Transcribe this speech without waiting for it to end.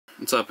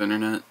What's up,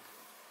 Internet?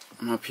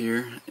 I'm up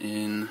here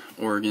in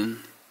Oregon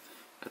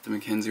at the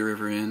Mackenzie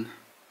River Inn.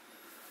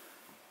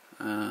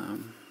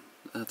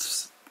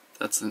 That's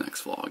the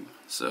next vlog.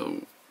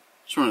 So,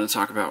 just wanted to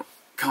talk about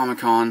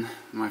Comic-Con,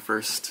 my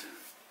first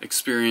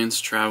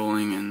experience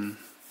traveling and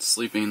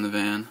sleeping in the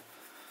van.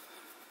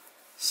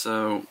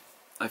 So,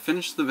 I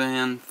finished the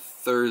van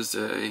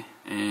Thursday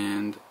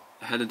and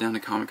headed down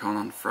to Comic-Con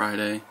on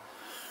Friday,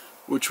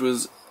 which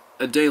was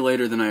a day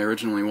later than I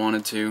originally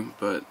wanted to,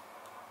 but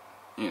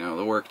you know,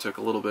 the work took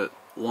a little bit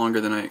longer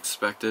than I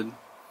expected.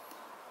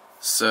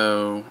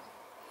 So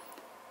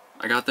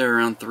I got there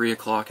around 3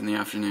 o'clock in the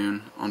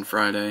afternoon on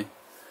Friday,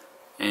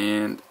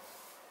 and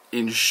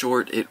in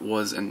short, it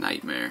was a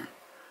nightmare.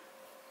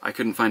 I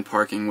couldn't find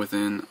parking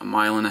within a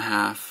mile and a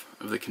half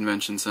of the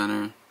convention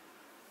center.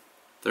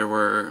 There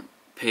were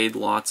paid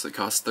lots that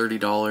cost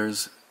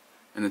 $30,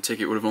 and the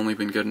ticket would have only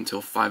been good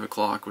until 5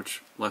 o'clock,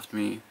 which left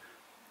me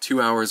 2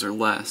 hours or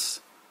less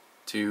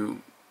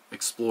to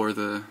explore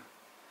the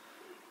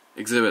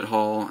exhibit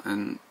hall.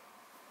 And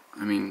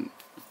I mean,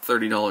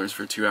 $30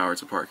 for 2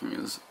 hours of parking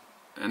is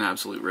an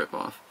absolute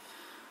ripoff.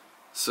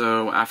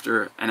 So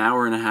after an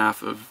hour and a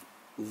half of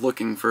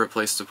looking for a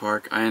place to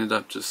park, I ended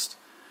up just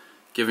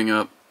giving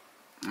up,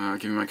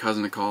 giving my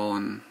cousin a call,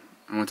 and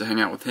I went to hang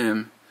out with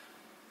him.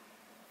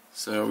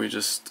 So we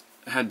just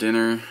had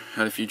dinner,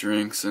 had a few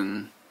drinks,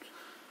 and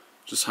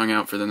just hung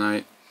out for the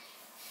night.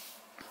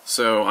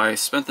 So I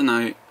spent the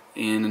night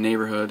in a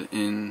neighborhood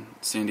in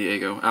San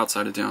Diego,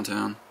 outside of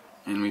downtown,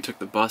 and we took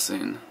the bus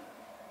in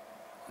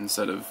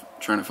instead of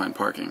trying to find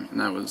parking, and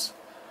that was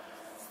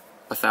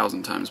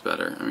 1,000 times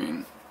better. I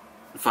mean,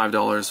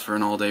 $5 for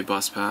an all-day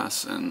bus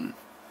pass and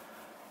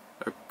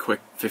a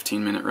quick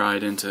 15-minute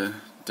ride into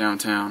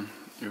downtown.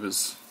 It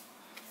was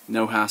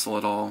no hassle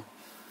at all.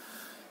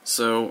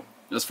 So,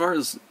 as far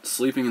as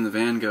sleeping in the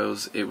van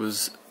goes, it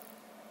was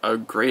a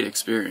great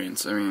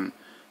experience. I mean,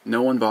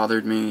 no one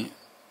bothered me.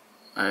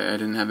 I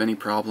didn't have any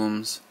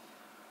problems.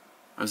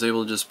 I was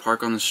able to just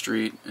park on the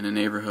street in a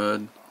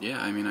neighborhood.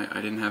 Yeah, I mean, I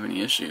didn't have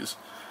any issues.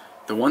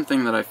 The one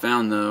thing that I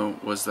found, though,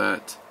 was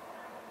that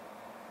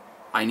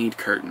I need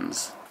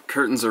curtains.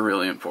 Curtains are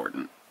really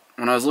important.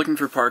 When I was looking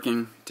for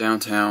parking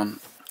downtown,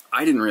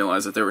 I didn't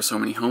realize that there were so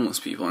many homeless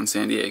people in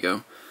San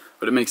Diego.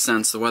 But it makes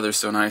sense, the weather's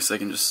so nice, they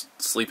can just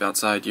sleep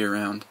outside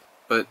year-round.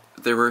 But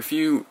there were a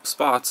few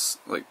spots,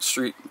 like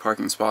street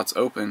parking spots,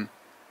 open,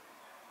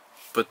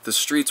 but the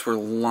streets were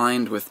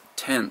lined with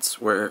tents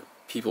where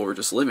people were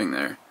just living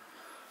there.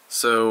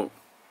 So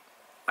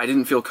I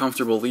didn't feel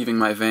comfortable leaving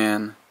my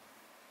van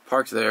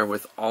parked there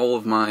with all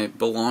of my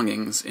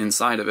belongings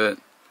inside of it,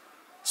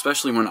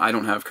 especially when I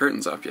don't have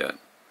curtains up yet.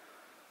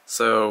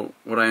 So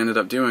what I ended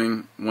up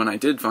doing when I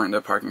did find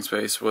a parking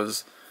space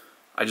was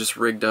I just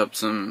rigged up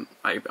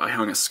I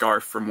hung a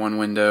scarf from one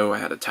window, I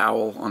had a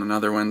towel on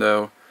another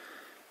window.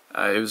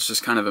 It was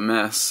just kind of a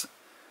mess.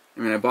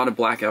 I mean, I bought a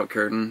blackout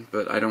curtain,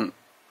 but I don't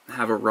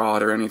have a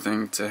rod or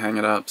anything to hang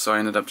it up, so I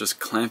ended up just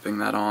clamping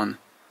that on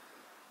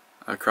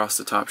across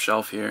the top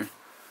shelf here.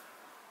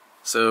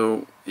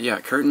 So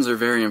yeah, curtains are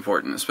very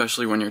important,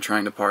 especially when you're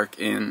trying to park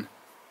in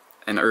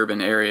an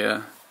urban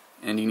area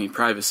and you need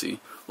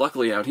privacy.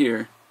 Luckily out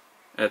here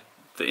at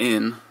the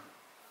inn,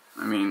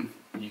 I mean,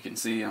 you can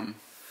see I'm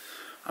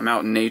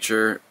out in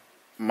nature.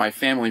 My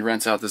family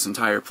rents out this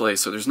entire place,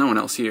 so there's no one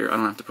else here. I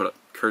don't have to put up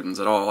curtains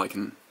at all. I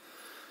can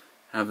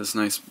have this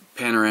nice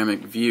panoramic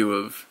view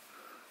of,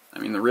 I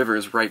mean, the river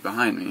is right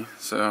behind me,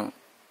 so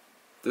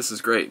this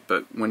is great.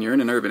 But when you're in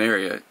an urban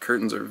area,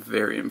 curtains are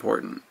very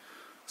important,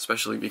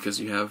 especially because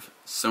you have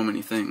so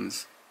many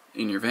things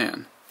in your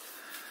van.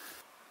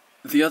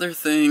 The other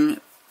thing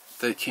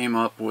that came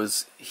up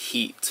was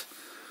heat.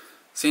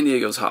 San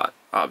Diego's hot,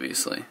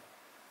 obviously,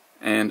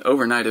 and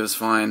overnight it was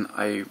fine.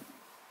 I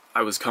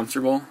was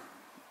comfortable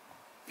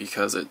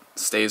because it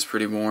stays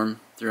pretty warm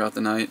throughout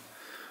the night.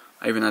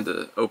 I even had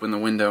to open the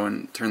window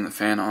and turn the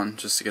fan on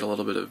just to get a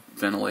little bit of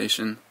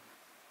ventilation.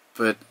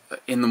 But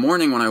in the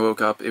morning when I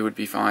woke up, it would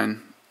be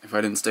fine if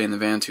I didn't stay in the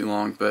van too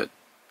long, but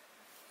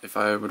if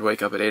I would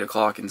wake up at 8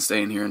 o'clock and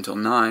stay in here until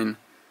 9,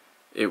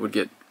 it would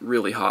get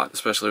really hot,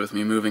 especially with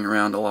me moving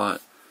around a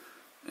lot.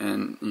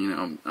 And, you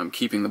know, I'm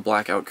keeping the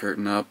blackout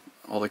curtain up.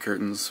 All the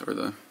curtains, or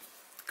the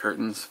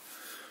curtains,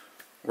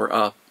 were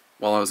up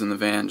while I was in the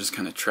van, just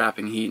kind of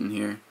trapping heat in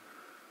here.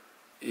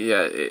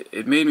 Yeah,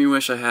 it made me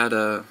wish I had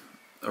a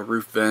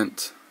roof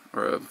vent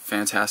or a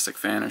fantastic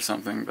fan or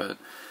something, but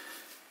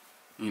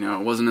you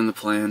know, it wasn't in the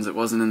plans, it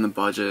wasn't in the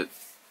budget,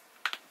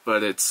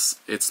 but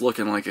it's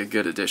looking like a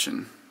good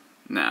addition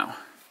now.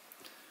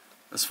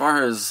 As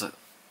far as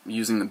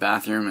using the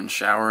bathroom and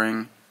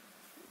showering,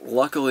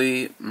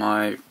 luckily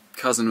my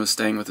cousin was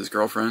staying with his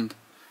girlfriend,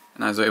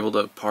 and I was able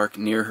to park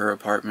near her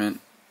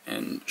apartment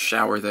and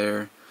shower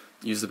there,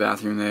 use the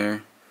bathroom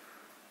there.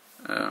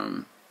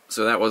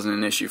 So that wasn't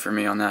an issue for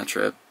me on that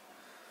trip.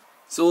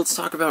 So let's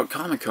talk about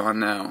Comic-Con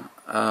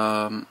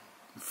now.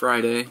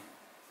 Friday,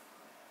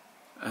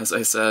 as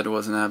I said,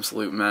 was an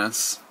absolute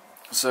mess.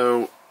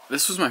 So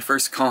this was my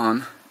first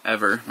con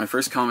ever, my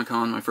first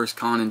Comic-Con, my first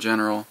con in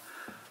general.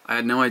 I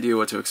had no idea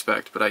what to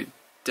expect, but I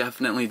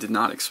definitely did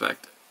not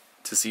expect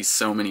to see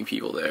so many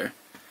people there.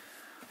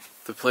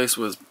 The place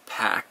was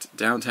packed.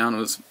 Downtown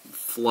was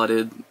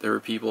flooded. There were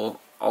people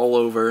all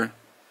over,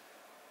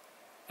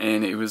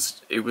 and it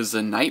was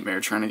a nightmare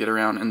trying to get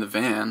around in the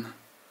van.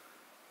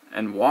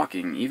 And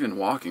even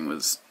walking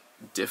was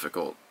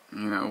difficult,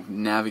 you know,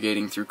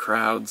 navigating through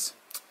crowds.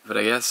 But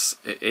I guess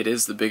it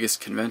is the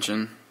biggest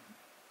convention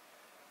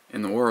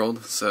in the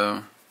world,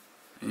 so,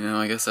 you know,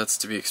 I guess that's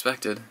to be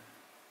expected.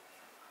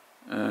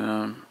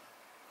 But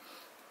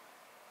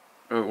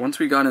once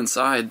we got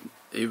inside,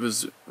 it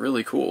was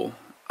really cool.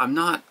 I'm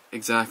not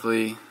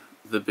exactly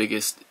the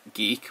biggest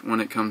geek when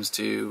it comes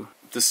to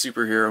the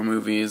superhero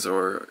movies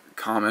or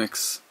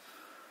comics.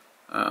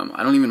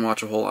 I don't even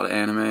watch a whole lot of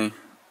anime.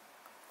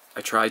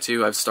 I try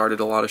to. I've started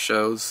a lot of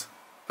shows,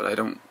 but I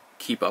don't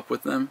keep up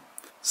with them.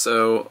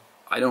 So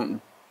I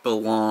don't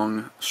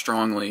belong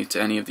strongly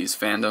to any of these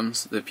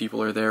fandoms that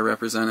people are there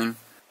representing.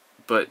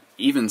 But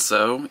even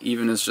so,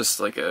 even as just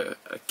like a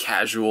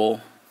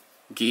casual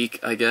geek,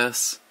 I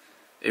guess,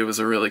 it was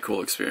a really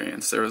cool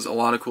experience. There was a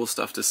lot of cool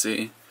stuff to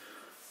see.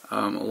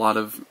 A lot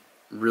of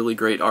really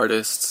great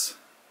artists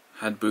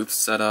had booths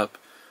set up.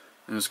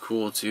 It was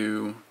cool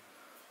to,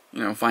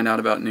 you know, find out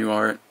about new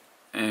art.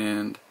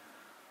 And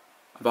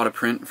I bought a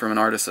print from an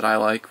artist that I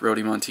like,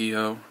 Rody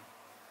Montillo.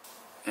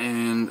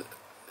 And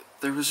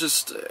there was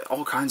just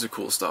all kinds of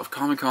cool stuff.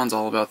 Comic-Con's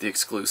all about the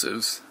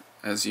exclusives,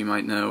 as you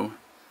might know.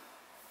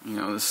 You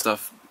know, the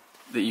stuff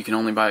that you can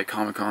only buy at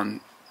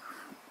Comic-Con,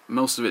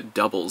 most of it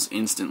doubles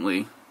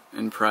instantly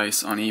in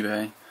price on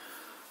eBay.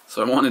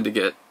 So I wanted to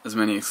get as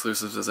many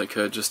exclusives as I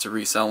could just to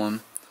resell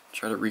them,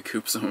 try to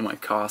recoup some of my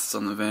costs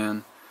on the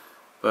van.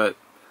 But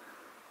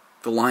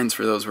the lines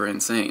for those were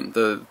insane.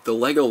 The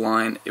Lego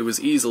line, it was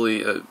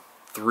easily a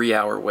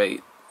 3-hour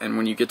wait, and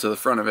when you get to the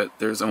front of it,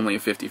 there's only a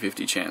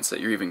 50-50 chance that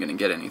you're even going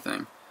to get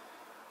anything.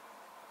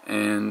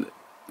 And,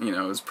 you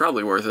know, it's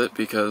probably worth it,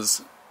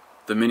 because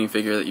the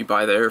minifigure that you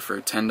buy there for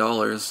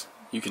 $10,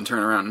 you can turn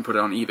around and put it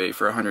on eBay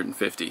for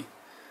 $150.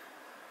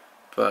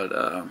 But,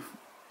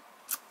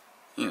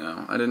 you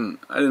know, I didn't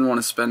want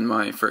to spend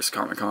my first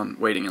Comic-Con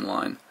waiting in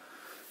line.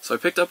 So I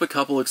picked up a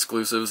couple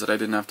exclusives that I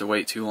didn't have to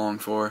wait too long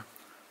for.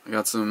 I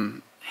got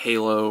some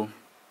Halo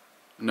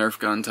Nerf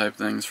gun type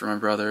things for my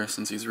brother,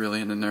 since he's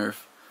really into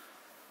Nerf.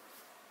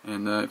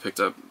 And I picked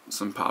up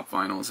some pop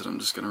vinyls that I'm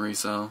just going to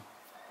resell.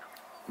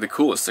 The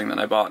coolest thing that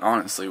I bought,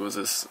 honestly, was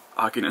this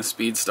Akina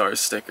Speedstars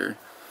sticker,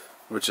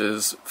 which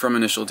is from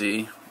Initial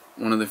D,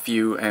 one of the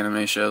few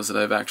anime shows that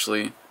I've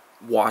actually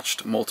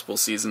watched multiple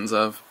seasons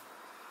of.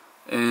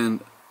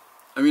 And,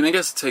 I mean, I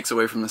guess it takes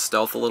away from the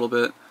stealth a little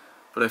bit,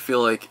 but I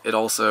feel like it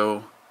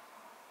also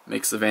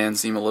makes the van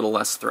seem a little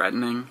less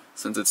threatening,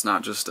 since it's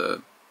not just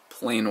a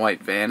plain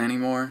white van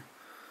anymore.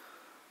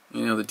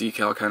 You know, the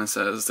decal kind of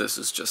says this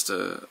is just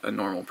a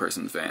normal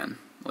person's van.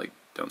 Like,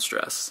 don't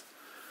stress.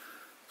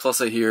 Plus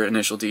I hear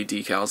Initial D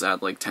decals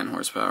add like 10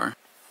 horsepower.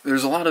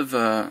 There's a lot of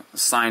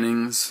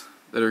signings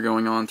that are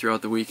going on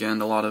throughout the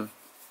weekend. A lot of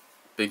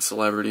big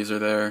celebrities are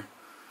there.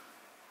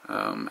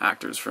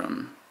 Actors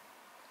from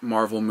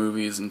Marvel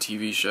movies and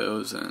TV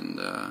shows, and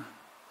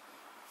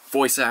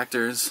voice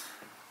actors.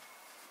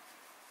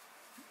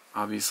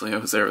 Obviously I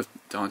was there with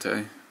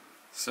Dante.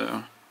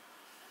 So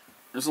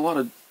there's a lot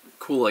of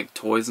cool like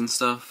toys and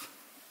stuff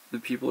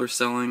that people are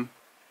selling.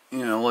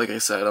 You know, like I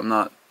said, I'm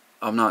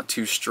not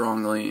too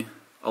strongly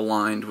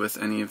aligned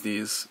with any of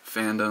these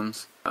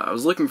fandoms. I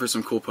was looking for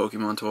some cool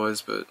Pokemon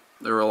toys, but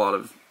there were a lot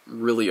of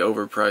really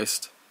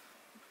overpriced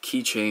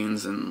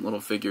keychains and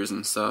little figures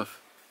and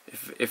stuff.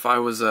 If I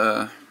was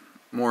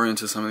more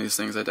into some of these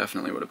things, I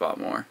definitely would have bought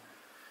more.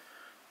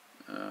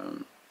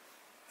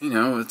 You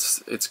know,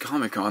 it's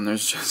Comic-Con.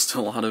 There's just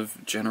a lot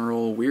of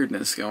general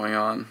weirdness going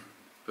on,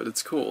 but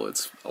it's cool.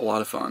 It's a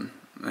lot of fun.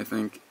 And I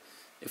think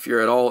if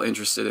you're at all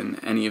interested in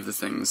any of the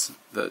things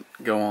that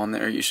go on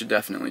there, you should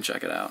definitely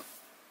check it out.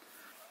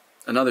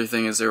 Another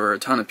thing is there were a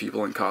ton of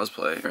people in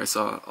cosplay. I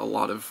saw a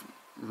lot of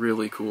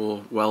really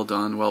cool, well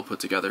done, well put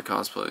together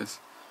cosplays.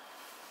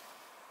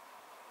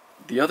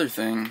 The other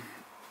thing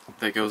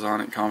that goes on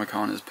at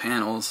Comic-Con is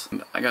panels.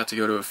 I got to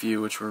go to a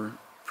few, which were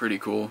pretty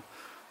cool.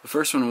 The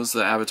first one was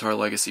the Avatar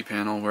Legacy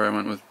panel, where I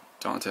went with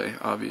Dante,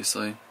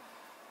 obviously.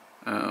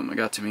 I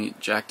got to meet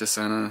Jack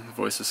DeSena, the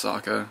voice of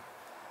Sokka.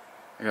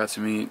 I got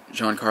to meet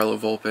Giancarlo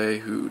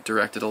Volpe, who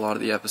directed a lot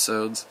of the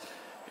episodes.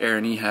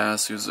 Aaron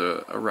Ehas, who's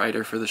a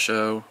writer for the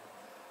show.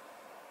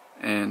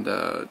 And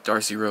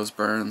Darcy Rose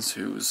Burns,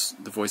 who's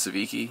the voice of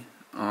Iki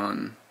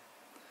on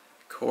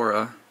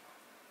Korra.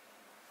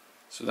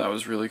 So that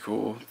was really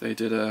cool. They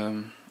did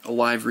a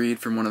live read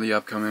from one of the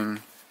upcoming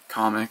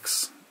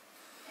comics.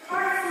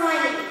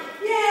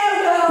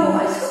 Yeah,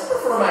 well, I still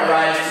prefer my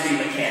rides to be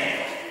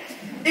mechanical.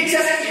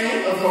 Except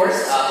you, of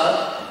course,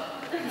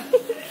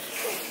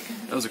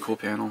 That was a cool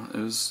panel.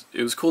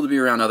 It was cool to be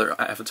around other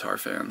Avatar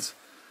fans.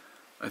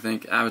 I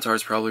think Avatar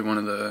is probably one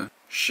of the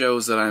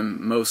shows that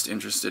I'm most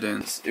interested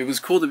in. It was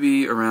cool to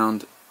be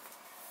around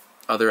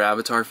other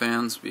Avatar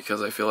fans,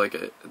 because I feel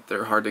like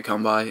they're hard to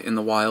come by in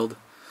the wild.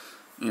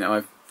 You know,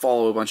 I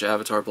follow a bunch of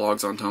Avatar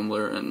blogs on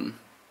Tumblr, and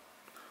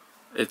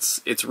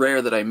it's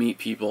rare that I meet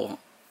people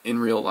in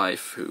real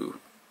life who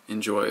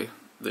enjoy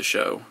the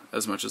show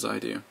as much as I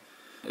do.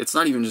 It's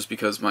not even just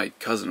because my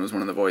cousin was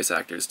one of the voice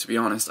actors. To be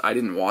honest, I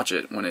didn't watch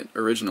it when it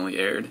originally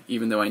aired,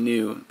 even though I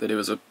knew that it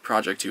was a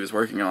project he was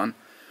working on.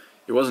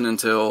 It wasn't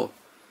until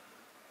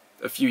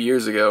a few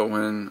years ago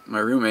when my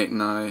roommate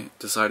and I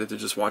decided to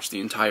just watch the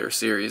entire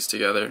series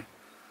together.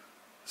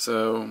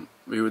 So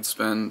we would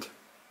spend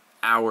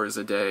hours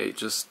a day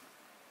just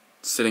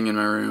sitting in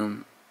my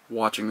room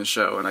watching the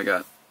show, and I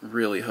got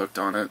really hooked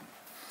on it.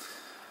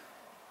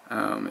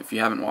 If you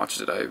haven't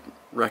watched it, I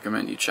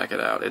recommend you check it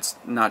out. It's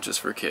not just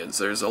for kids.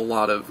 There's a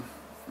lot of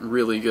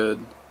really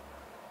good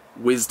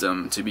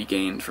wisdom to be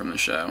gained from the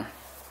show.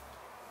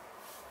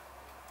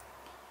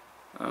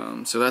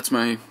 So that's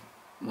my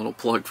little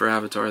plug for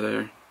Avatar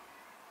there.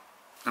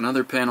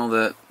 Another panel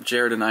that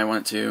Jared and I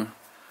went to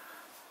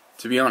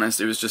be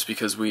honest, it was just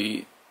because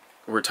we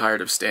were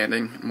tired of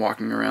standing and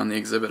walking around the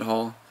exhibit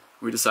hall.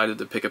 We decided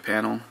to pick a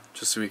panel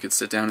just so we could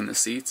sit down in the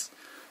seats.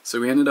 So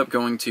we ended up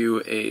going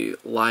to a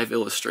live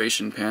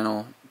illustration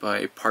panel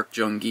by Park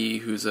Jung-gi,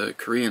 who's a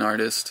Korean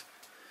artist.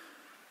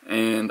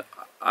 And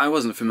I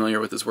wasn't familiar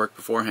with his work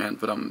beforehand,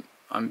 but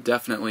I'm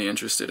definitely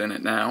interested in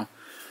it now.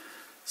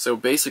 So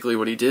basically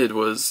what he did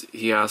was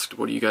he asked,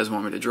 "What do you guys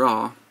want me to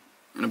draw?"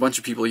 And a bunch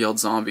of people yelled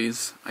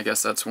zombies. I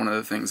guess that's one of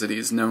the things that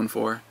he's known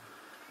for.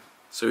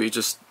 So he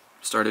just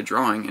started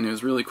drawing, and it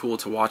was really cool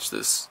to watch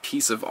this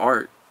piece of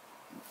art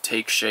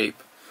take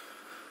shape.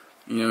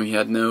 You know, he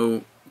had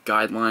no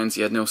guidelines,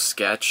 he had no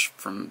sketch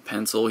from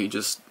pencil, he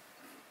just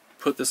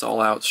put this all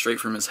out straight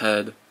from his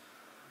head,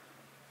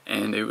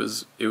 and it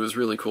was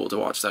really cool to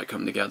watch that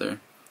come together.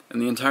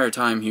 And the entire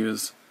time he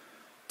was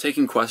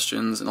taking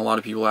questions, and a lot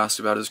of people asked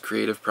about his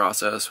creative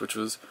process, which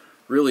was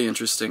really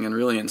interesting and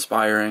really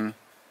inspiring.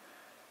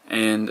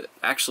 And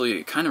actually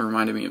it kind of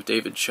reminded me of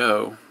David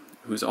Cho,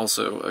 who's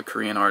also a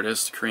Korean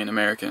artist, Korean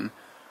American.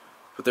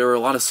 But there were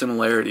a lot of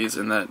similarities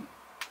in that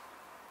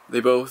they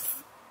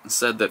both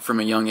said that from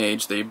a young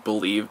age they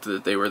believed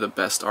that they were the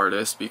best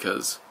artist,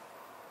 because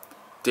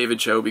David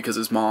Cho, because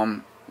his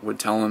mom would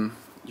tell him,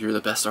 "You're the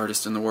best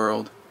artist in the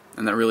world,"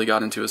 and that really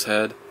got into his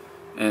head.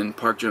 And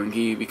Park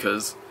Jung-gi,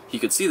 because he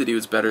could see that he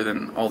was better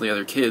than all the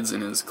other kids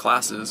in his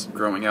classes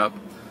growing up.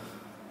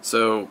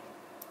 So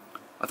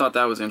I thought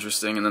that was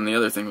interesting. And then the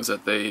other thing was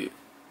that they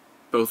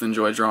both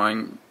enjoy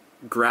drawing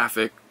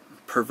graphic,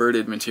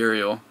 perverted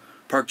material.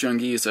 Park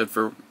Jung-gi said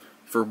for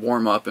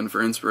warm-up and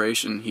for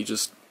inspiration, he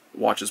just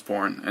watches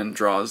porn and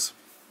draws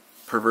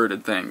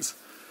perverted things.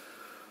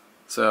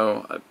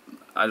 So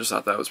I just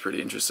thought that was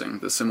pretty interesting,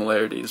 the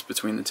similarities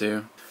between the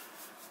two.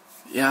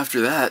 Yeah,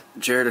 after that,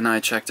 Jared and I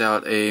checked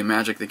out a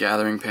Magic the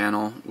Gathering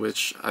panel,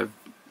 which I've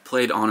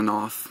played on and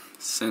off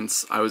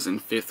since I was in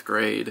 5th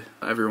grade.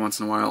 Every once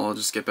in a while I'll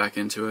just get back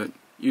into it.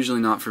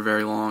 Usually not for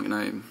very long, and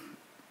I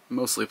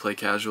mostly play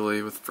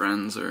casually with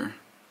friends or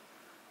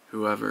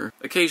whoever.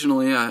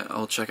 Occasionally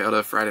I'll check out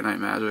a Friday Night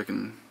Magic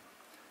and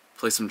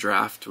play some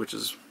Draft, which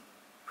is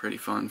pretty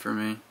fun for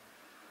me.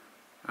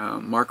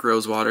 Mark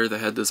Rosewater, the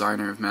head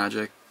designer of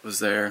Magic, was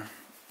there,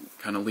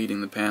 kind of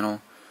leading the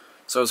panel.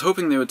 So I was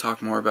hoping they would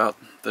talk more about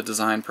the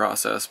design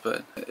process,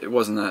 but it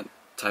wasn't that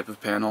type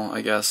of panel,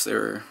 I guess. They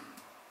were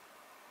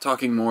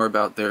talking more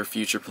about their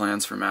future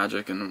plans for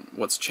Magic and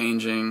what's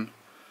changing,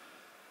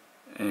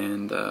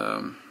 and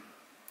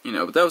you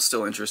know, but that was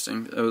still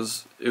interesting. It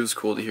was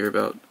cool to hear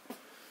about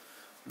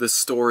the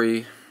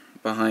story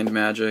behind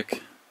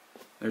Magic.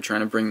 They're trying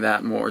to bring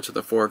that more to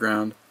the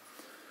foreground.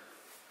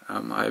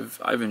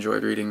 I've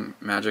enjoyed reading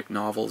Magic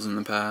novels in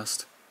the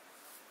past,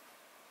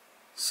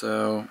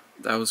 so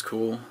that was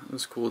cool. It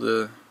was cool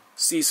to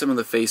see some of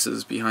the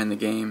faces behind the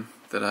game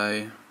that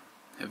I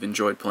have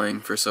enjoyed playing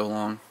for so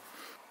long.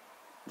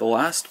 The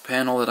last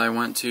panel that I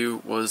went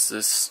to was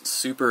this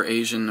Super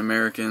Asian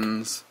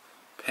Americans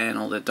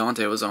panel that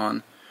Dante was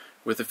on,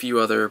 with a few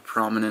other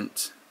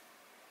prominent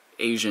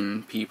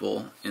Asian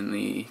people in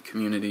the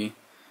community.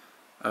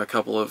 A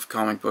couple of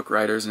comic book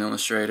writers and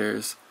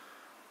illustrators,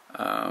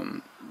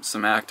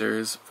 some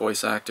actors,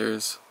 voice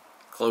actors.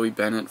 Chloe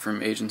Bennett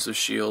from Agents of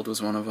S.H.I.E.L.D.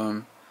 was one of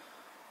them.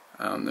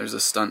 There's a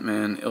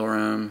stuntman,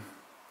 Ilram,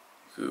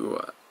 who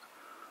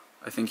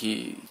I think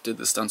he did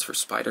the stunts for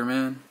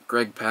Spider-Man.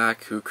 Greg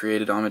Pak, who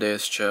created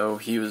Amadeus Cho,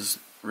 he was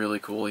really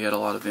cool. He had a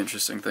lot of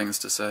interesting things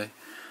to say.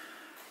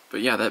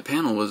 But yeah, that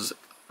panel was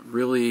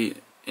really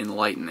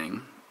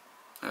enlightening.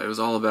 It was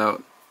all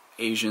about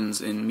Asians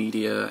in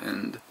media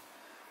and,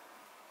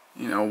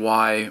 you know,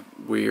 why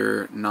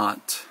we're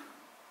not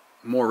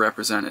more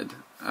represented.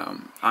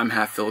 I'm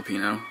half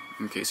Filipino,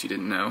 in case you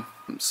didn't know.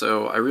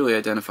 So I really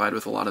identified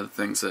with a lot of the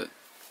things that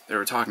they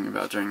were talking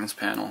about during this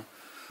panel.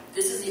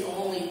 This is the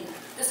only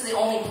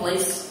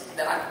place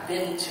that I've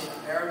been to in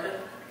America.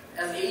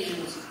 As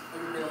Asians,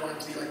 we've been wanting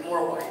to be like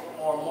more white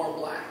or more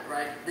black,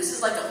 right? This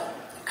is like the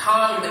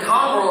con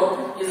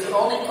world is the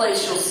only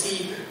place you'll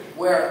see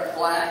where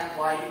black,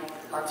 white,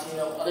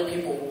 Latino, other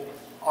people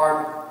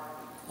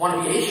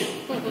want to be Asian.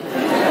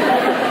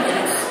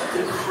 And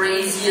the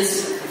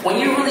craziest. When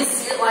you really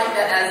see it like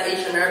that as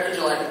Asian Americans,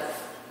 you're like,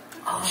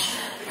 oh shit.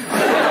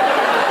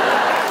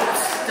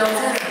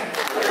 Dante.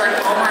 Like,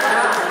 oh my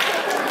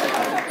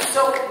god.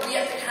 So we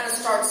have to kind of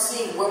start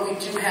seeing where we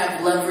do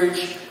have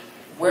leverage,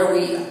 where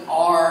we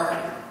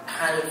are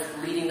kind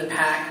of leading the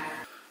pack.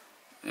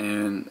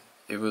 And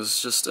it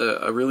was just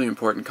a really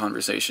important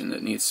conversation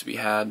that needs to be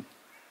had.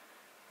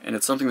 And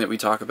it's something that we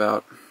talk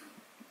about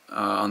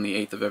on the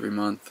 8th of every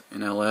month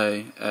in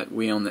LA at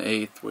We Own the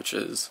 8th, which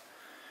is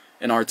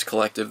an arts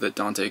collective that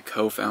Dante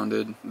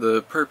co-founded.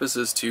 The purpose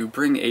is to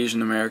bring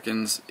Asian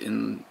Americans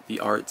in the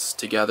arts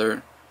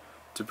together,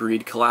 to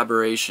breed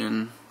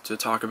collaboration, to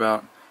talk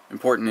about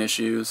important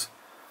issues,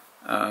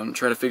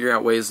 try to figure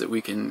out ways that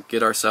we can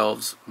get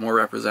ourselves more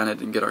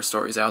represented and get our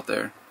stories out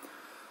there.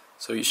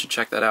 So you should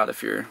check that out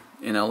if you're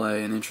in LA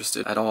and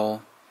interested at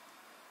all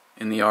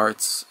in the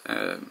arts.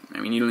 I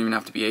mean, you don't even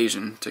have to be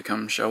Asian to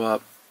come show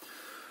up.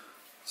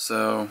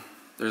 So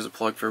there's a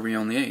plug for We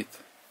Own the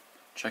 8th.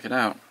 Check it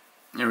out.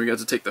 And we got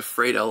to take the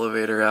freight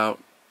elevator out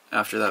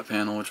after that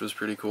panel, which was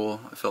pretty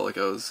cool. I felt like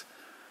I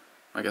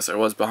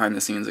was behind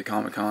the scenes at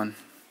Comic-Con,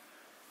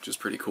 which is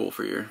pretty cool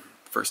for your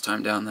first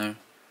time down there.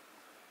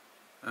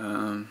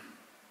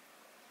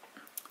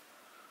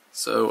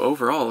 So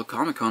overall,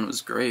 Comic-Con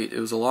was great. It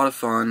was a lot of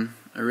fun.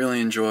 I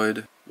really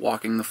enjoyed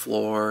walking the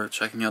floor,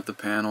 checking out the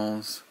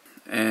panels,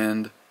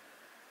 and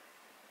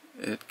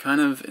it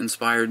kind of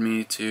inspired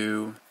me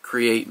to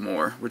create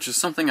more, which is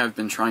something I've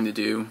been trying to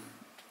do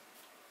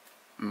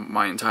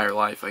my entire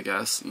life, I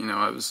guess. You know,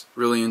 I was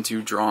really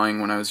into drawing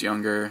when I was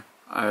younger.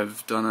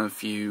 I've done a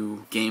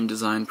few game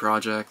design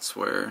projects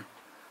where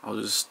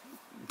I'll just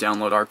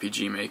download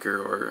RPG Maker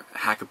or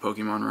hack a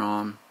Pokemon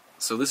ROM.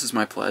 So this is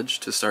my pledge,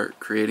 to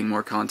start creating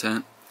more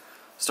content,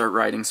 start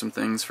writing some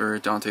things for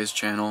Dante's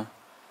channel,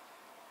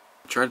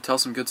 try to tell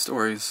some good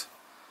stories.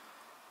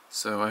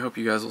 So I hope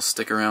you guys will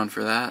stick around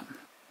for that.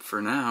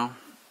 For now,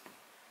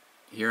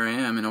 here I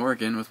am in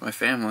Oregon with my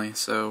family,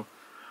 so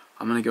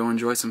I'm gonna go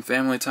enjoy some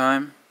family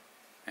time,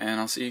 and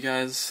I'll see you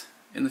guys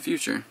in the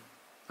future.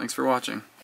 Thanks for watching.